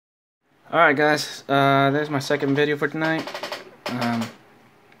Alright guys, there's my second video for tonight.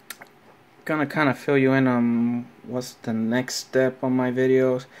 Gonna kind of fill you in on what's the next step on my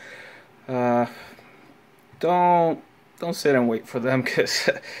videos. Don't sit and wait for them because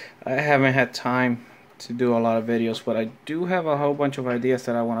I haven't had time to do a lot of videos, but I do have a whole bunch of ideas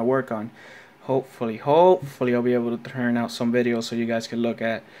that I want to work on. Hopefully I'll be able to turn out some videos so you guys can look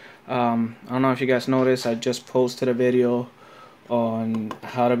at. I don't know if you guys noticed, I just posted a video on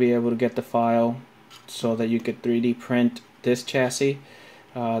how to be able to get the file so that you could 3D print this chassis.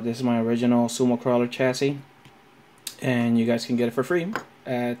 This is my original sumo crawler chassis, and you guys can get it for free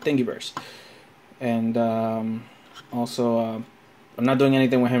at Thingiverse. And also, I'm not doing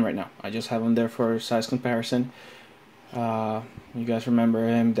anything with him right now. I just have him there for size comparison. You guys remember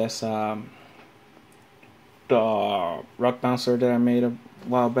him? That's the rock bouncer that I made a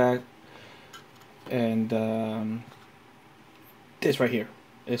while back, and this right here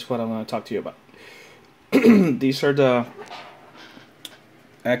is what I'm going to talk to you about. These are the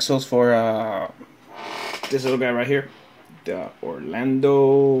axles for this little guy right here, the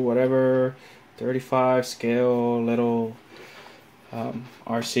Orlando whatever 35 scale little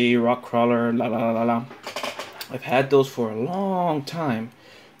RC rock crawler, la la la la. I've had those for a long time,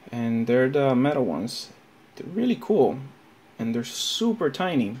 and they're the metal ones. They're really cool, and they're super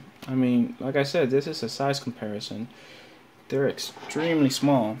tiny. I mean, like I said, this is a size comparison. They're extremely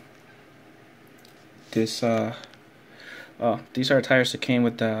small. These are tires that came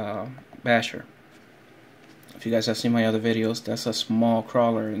with the Basher. If you guys have seen my other videos, that's a small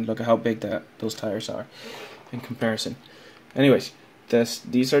crawler, and look at how big those tires are in comparison. Anyways,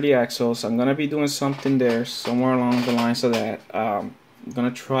 these are the axles. I'm gonna be doing something there somewhere along the lines of that. I'm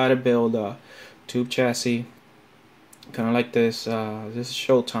gonna try to build a tube chassis, kind of like this. This is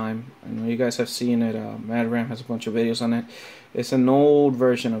Showtime. I know you guys have seen it. Mad Ram has a bunch of videos on it. It's an old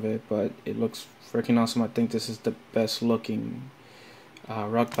version of it, but it looks freaking awesome. I think this is the best looking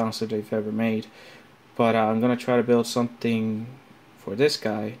rock bouncer they've ever made. But I'm gonna try to build something for this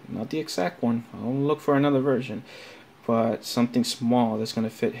guy, not the exact one. I'll look for another version, but something small that's gonna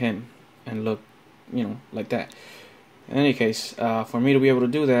fit him and look, you know, like that. In any case, for me to be able to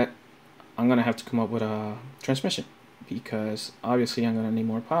do that, I'm gonna have to come up with a transmission, because obviously I'm gonna need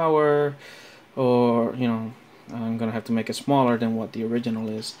more power, or you know, I'm gonna have to make it smaller than what the original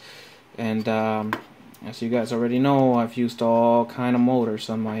is. And as you guys already know, I've used all kind of motors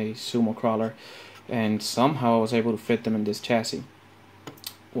on my sumo crawler, and somehow I was able to fit them in this chassis.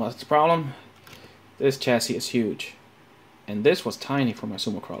 What's the problem? This chassis is huge, and this was tiny for my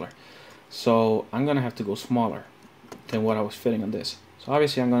sumo crawler, so I'm gonna have to go smaller than what I was fitting on this. So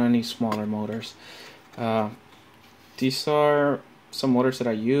obviously I'm gonna need smaller motors. These are some motors that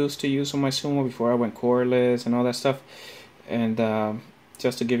I used to use on my sumo before I went cordless and all that stuff. And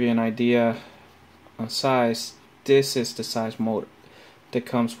just to give you an idea on size, this is the size motor that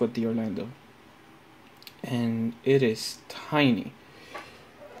comes with the Orlando, and it is tiny.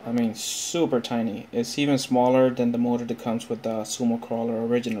 I mean, super tiny. It's even smaller than the motor that comes with the sumo crawler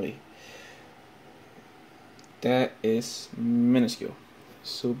originally. That is minuscule,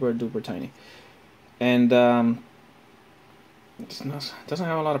 super duper tiny, and it doesn't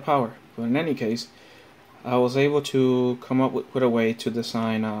have a lot of power. But in any case, I was able to come up with a way to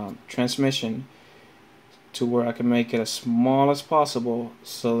design a transmission to where I can make it as small as possible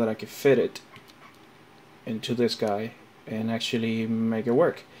so that I can fit it into this guy and actually make it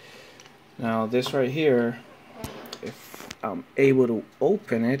work. Now this right here, if I'm able to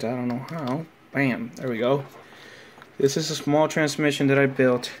open it, I don't know how, bam, there we go. This is a small transmission that I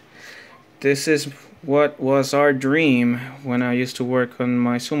built. This is what was our dream when I used to work on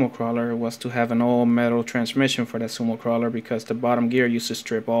my sumo crawler, was to have an all metal transmission for that sumo crawler, because the bottom gear used to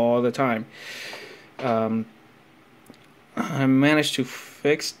strip all the time. I managed to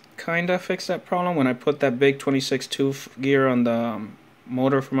kinda fix that problem when I put that big 26 tooth gear on the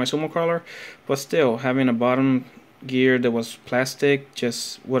motor for my sumo crawler, but still, having a bottom gear that was plastic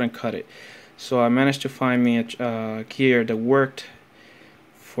just wouldn't cut it. So I managed to find me a gear that worked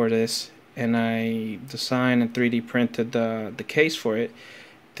for this, and I designed and 3D printed the case for it.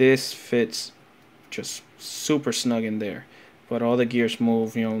 This fits just super snug in there, but all the gears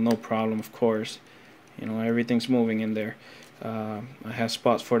move, you know, no problem, of course. You know, everything's moving in there. I have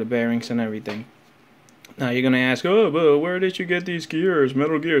spots for the bearings and everything. Now you're gonna ask, oh, but where did you get these gears,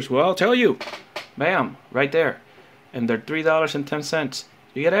 metal gears? Well, I'll tell you. Bam, right there. And they're $3.10.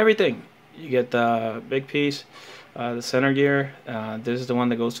 You get everything. You get the big piece, the center gear. This is the one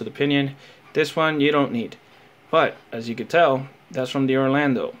that goes to the pinion. This one you don't need, but as you can tell, that's from the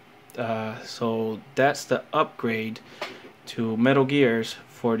Orlando. So that's the upgrade to metal gears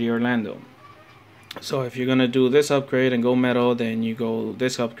for the Orlando. So if you're gonna do this upgrade and go metal, then you go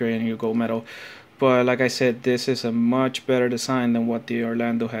this upgrade and you go metal. But like I said, this is a much better design than what the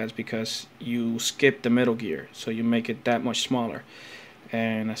Orlando has, because you skip the middle gear, so you make it that much smaller.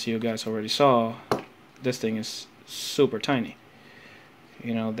 And as you guys already saw, this thing is super tiny.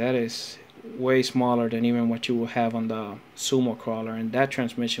 You know, that is way smaller than even what you will have on the Sumo crawler, and that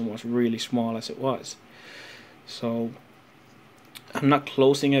transmission was really small as it was. So I'm not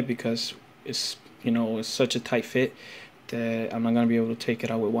closing it because it's, you know, it's such a tight fit that I'm not gonna be able to take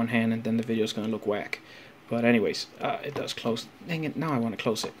it out with one hand, and then the video is gonna look whack. But anyways, it does close. Dang it, now I want to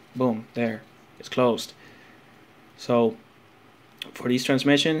close it. Boom, there, it's closed. So for these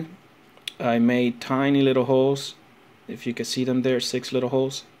transmission, I made tiny little holes. If you can see them there, 6 little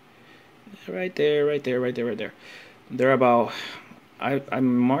holes. Right there, right there, right there, right there. They're about, I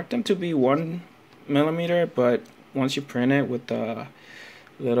marked them to be 1 millimeter, but once you print it with the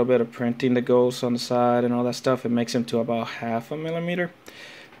little bit of printing that goes on the side and all that stuff, it makes them to about 1/2 millimeter.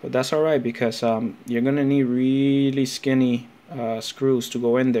 But that's alright, because you're gonna need really skinny screws to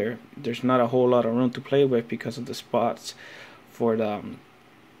go in there. There's not a whole lot of room to play with because of the spots for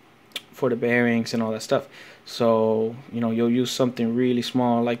the bearings and all that stuff. So, you know, you'll use something really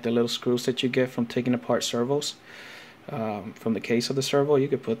small, like the little screws that you get from taking apart servos, from the case of the servo. You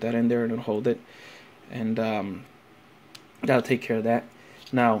could put that in there and it'll hold it, and that'll take care of that.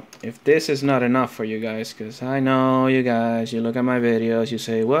 Now, if this is not enough for you guys, because I know you guys, you look at my videos, you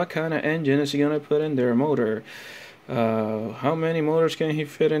say, what kind of engine is he gonna put in there? Motor. How many motors can he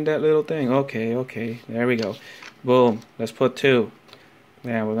fit in that little thing? Okay, there we go. Boom, let's put 2.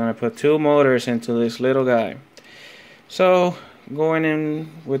 Yeah, we're gonna put 2 motors into this little guy. So, going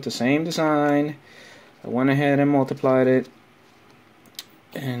in with the same design, I went ahead and multiplied it.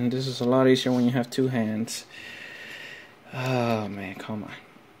 And this is a lot easier when you have 2 hands. Oh man, come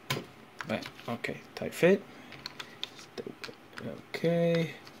on. But okay, tight fit.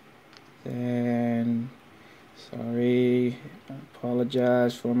 Okay. Then, sorry, I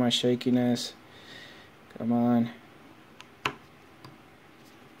apologize for my shakiness. Come on.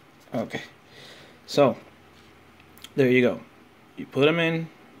 Okay, so there you go. You put them in,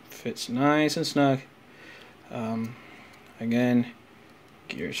 fits nice and snug. Again,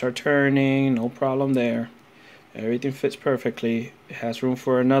 gears are turning, no problem there. Everything fits perfectly. It has room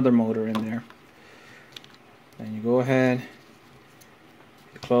for another motor in there. Then you go ahead,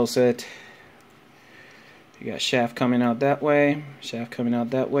 you close it. You got shaft coming out that way, shaft coming out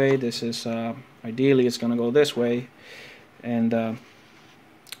that way. This is ideally it's gonna go this way, and there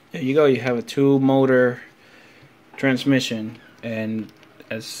you go. You have a 2 motor transmission, and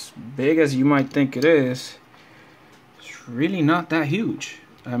as big as you might think it is, it's really not that huge.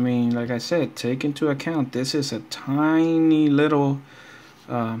 I mean, like I said, take into account this is a tiny little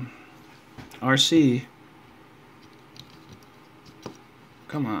RC.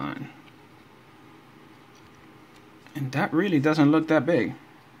 Come on. And that really doesn't look that big.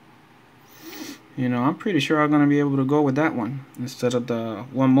 You know, I'm pretty sure I'm going to be able to go with that one instead of the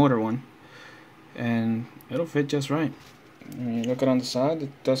 1 motor one. And it'll fit just right. When you look it on the side,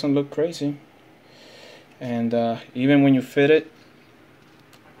 it doesn't look crazy. And even when you fit it,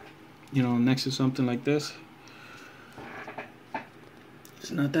 you know, next to something like this,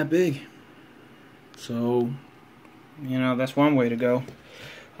 it's not that big. So, you know, that's one way to go.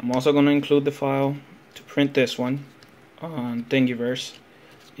 I'm also going to include the file to print this one on Thingiverse.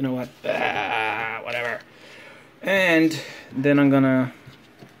 You know what? Whatever. And then I'm gonna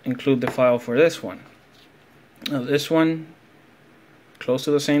include the file for this one. Now this one, close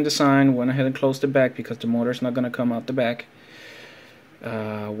to the same design. Went ahead and closed it back because the motor's not gonna come out the back.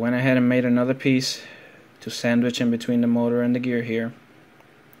 Went ahead and made another piece to sandwich in between the motor and the gear here.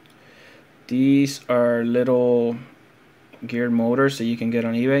 These are little geared motors that you can get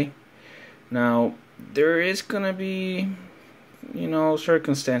on eBay. Now there is gonna be, you know,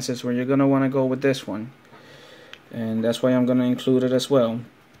 circumstances where you're gonna want to go with this one, and that's why I'm gonna include it as well.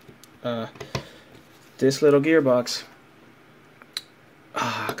 This little gearbox,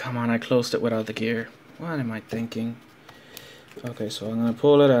 come on, I closed it without the gear. What am I thinking? Okay, so I'm gonna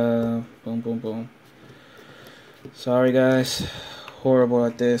pull it out. Boom, boom, boom. Sorry guys, horrible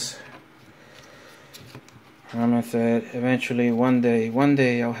at this. Promise that eventually one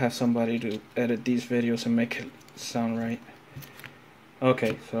day I'll have somebody to edit these videos and make it sound right.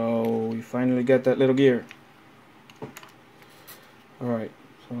 Okay, so we finally get that little gear. Alright,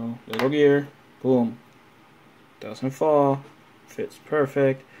 so little gear, boom. Doesn't fall, fits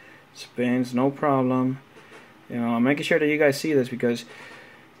perfect, spins no problem. You know, I'm making sure that you guys see this because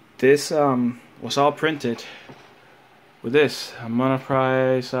this was all printed with this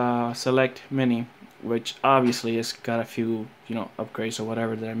Monoprice Select Mini, which obviously has got a few, you know, upgrades or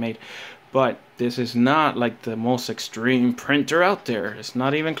whatever that I made. But this is not like the most extreme printer out there. It's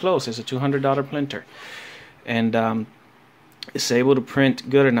not even close. It's a $200 printer, and it's able to print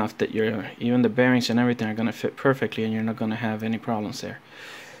good enough that even the bearings and everything are going to fit perfectly, and you're not going to have any problems there.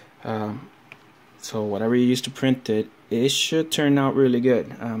 So whatever you use to print it, it should turn out really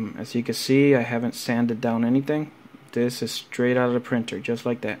good. As you can see, I haven't sanded down anything. This is straight out of the printer, just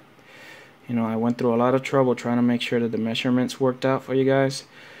like that. You know, I went through a lot of trouble trying to make sure that the measurements worked out for you guys,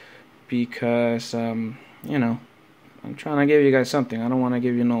 because you know, I'm trying to give you guys something. I don't want to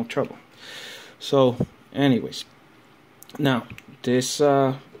give you no trouble. So anyways, now this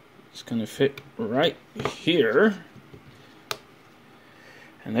is gonna fit right here,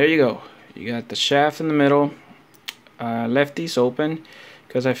 and there you go. You got the shaft in the middle. Left these open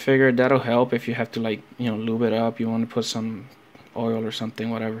because I figured that'll help if you have to, like, you know, lube it up. You want to put some oil or something,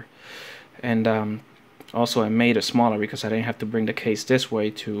 whatever. And also I made it smaller because I didn't have to bring the case this way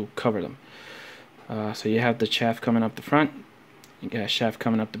to cover them. So you have the shaft coming up the front. You got a shaft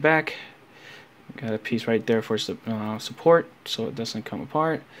coming up the back. You got a piece right there for support so it doesn't come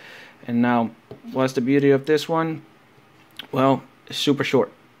apart. And now, what's the beauty of this one? Well, it's super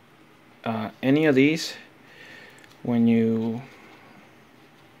short. Any of these, when you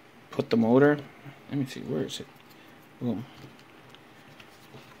put the motor, let me see, where is it? Boom.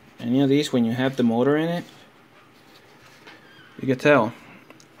 Any of these, when you have the motor in it, you can tell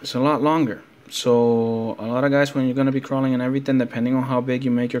it's a lot longer. So a lot of guys, when you're going to be crawling and everything, depending on how big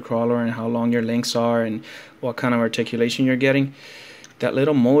you make your crawler and how long your links are and what kind of articulation you're getting, that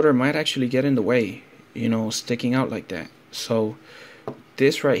little motor might actually get in the way, you know, sticking out like that. So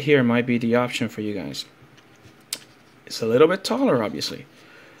this right here might be the option for you guys. It's a little bit taller, obviously,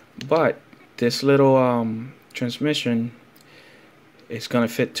 but this little transmission is going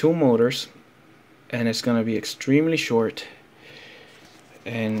to fit 2 motors, and it's going to be extremely short.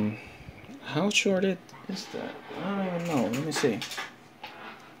 And how short is that? I don't even know. Let me see.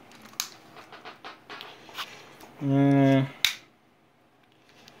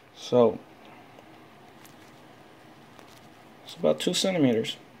 So it's about 2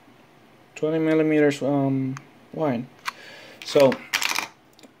 centimeters, 20 millimeters wide. So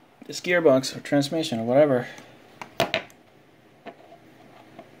this gearbox or transmission or whatever,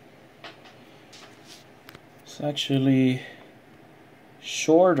 it's actually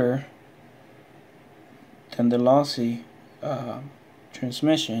shorter than the lossy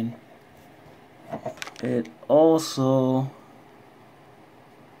transmission. It also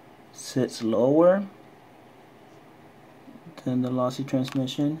sits lower than the lossy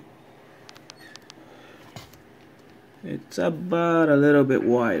transmission. It's about a little bit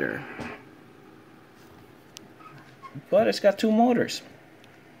wider, but it's got 2 motors,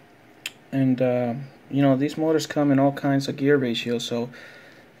 and you know, these motors come in all kinds of gear ratios, so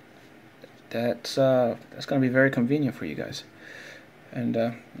that's going to be very convenient for you guys. And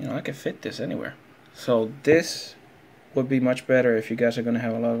you know, I can fit this anywhere. So this would be much better if you guys are going to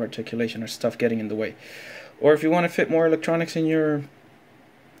have a lot of articulation or stuff getting in the way, or if you want to fit more electronics in your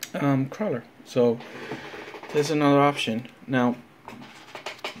crawler. So there's another option. Now,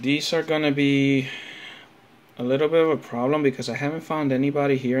 these are going to be a little bit of a problem because I haven't found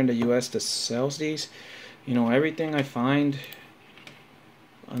anybody here in the US that sells these. You know, everything I find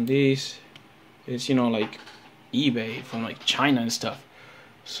on these is, you know, like eBay from like China and stuff.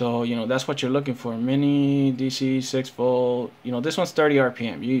 So, you know, that's what you're looking for. Mini DC 6 volt. You know, this one's 30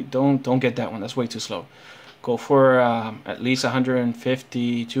 RPM. You don't get that one. That's way too slow. Go for at least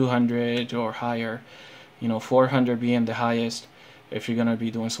 150, 200 or higher. You know, 400 being the highest if you're gonna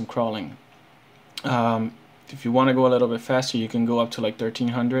be doing some crawling. If you want to go a little bit faster, you can go up to like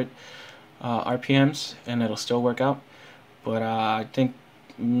 1300 RPMs and it'll still work out. But I think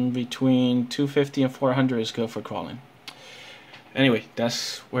between 250 and 400 is good for crawling. Anyway,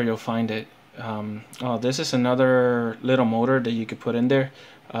 that's where you'll find it. Oh, this is another little motor that you could put in there.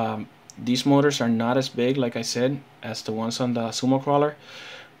 These motors are not as big, like I said, as the ones on the sumo crawler,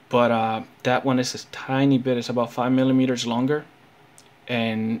 but that one is a tiny bit. It's about 5 millimeters longer,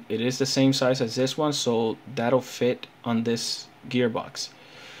 and it is the same size as this one, so that'll fit on this gearbox.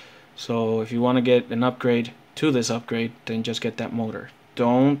 So if you want to get an upgrade to this upgrade, then just get that motor.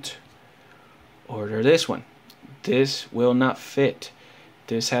 Don't order this one. This will not fit.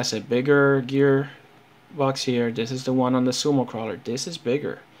 This has a bigger gearbox here. This is the one on the sumo crawler. This is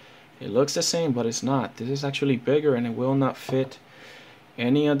bigger. It looks the same, but it's not. This is actually bigger, and it will not fit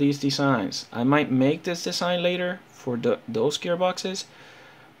any of these designs. I might make this design later for those gearboxes,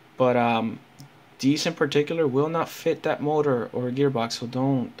 but these in particular will not fit that motor or gearbox, so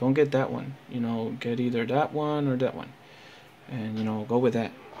don't get that one. You know, get either that one or that one, and you know, go with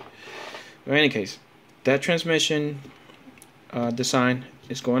that. In any case, that transmission design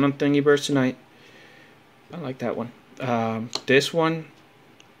is going on Thingiverse tonight. I like that one. This one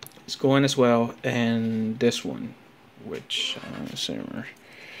is going as well, and this one, which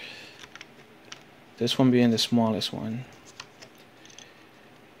this one being the smallest one.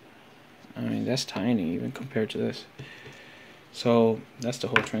 I mean, that's tiny even compared to this. So that's the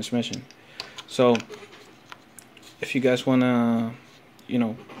whole transmission. So if you guys wanna, you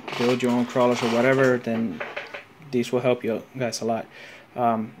know, build your own crawlers or whatever, then these will help you guys a lot.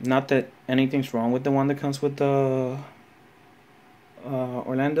 Not that anything's wrong with the one that comes with the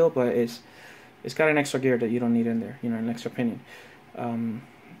Orlando, but it's got an extra gear that you don't need in there, you know, an extra pinion.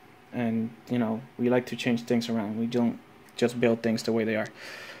 And you know, we like to change things around. We don't just build things the way they are.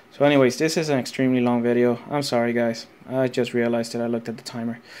 So anyways, this is an extremely long video. I'm sorry guys, I just realized that I looked at the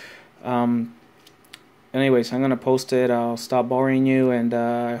timer. Anyways, I'm gonna post it. I'll stop boring you, and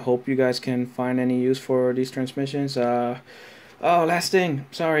I hope you guys can find any use for these transmissions. Oh, last thing,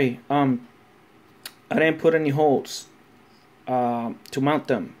 sorry, I didn't put any holes to mount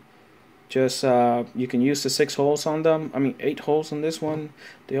them. Just you can use the 6 holes on them. I mean 8 holes on this one.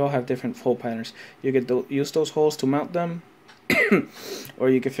 They all have different hole patterns. You can use those holes to mount them, or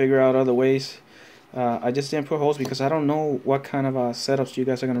you can figure out other ways. I just didn't put holes because I don't know what kind of setups you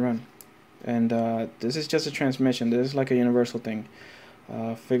guys are gonna run. And this is just a transmission. This is like a universal thing.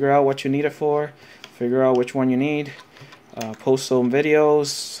 Figure out what you need it for. Figure out which one you need. Post some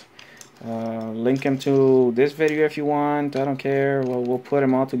videos. Link them to this video if you want. I don't care. We'll put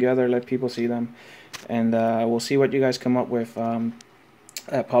them all together, let people see them, and we'll see what you guys come up with. I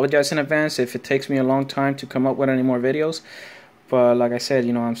apologize in advance if it takes me a long time to come up with any more videos, but like I said,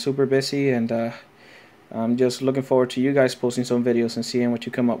 you know, I'm super busy, and I'm just looking forward to you guys posting some videos and seeing what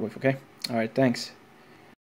you come up with. Okay, all right, thanks.